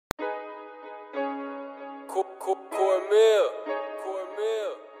corMILL.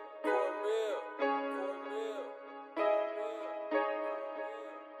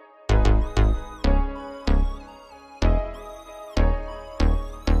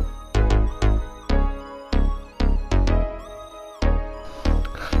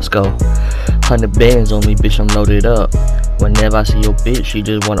 Let's go. 100 bands on me, bitch, I'm loaded up. Whenever I see your bitch, she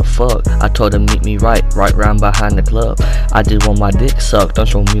just wanna fuck. I told her meet me right round behind the club. I just want my dick sucked, don't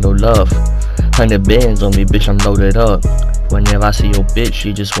show me no love. 100 bands on me, bitch, I'm loaded up. Whenever I see your bitch,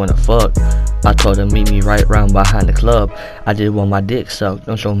 she just wanna fuck. I told her meet me right round behind the club. I just want my dick sucked,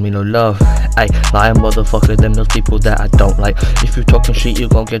 don't show me no love. Ay, lying motherfucker, them those people that I don't like. If you talking shit, you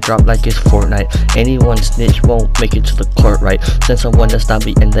gon' get dropped like it's Fortnite. Anyone snitch won't make it to the court, right? Send someone to stop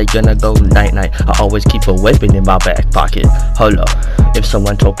me and they gonna go night-night. I always keep a weapon in my back pocket. Hold up, if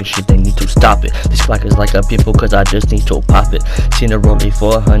someone talking shit, they need to stop it. This clock is like a pimple, cause I just need to pop it. Seen a rollie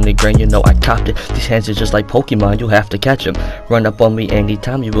for 100 grand, you know I copped it. These hands are just like Pokemon, you have to catch them. Run up on me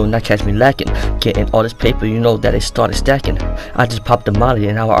anytime, you will not catch me lacking. Getting all this paper, you know that it started stacking. I just popped the molly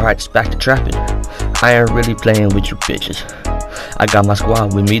and now alright, it's back to trapping. I ain't really playing with you bitches. I got my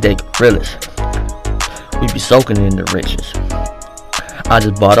squad with me, they gorillas. We be soaking in the riches. I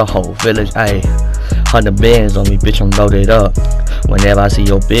just bought a whole village, ayy. 100 bands on me, bitch, I'm loaded up. Whenever I see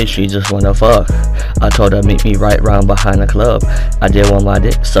your bitch, she just wanna fuck. I told her meet me right round behind the club. I just want my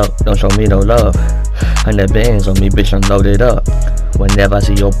dick sucked, don't show me no love. 100 bands on me, bitch, I'm loaded up. Whenever I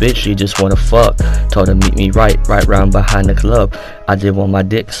see your bitch, she just wanna fuck. Told her meet me right round behind the club. I just want my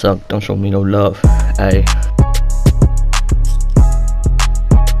dick sucked, don't show me no love. Ayy.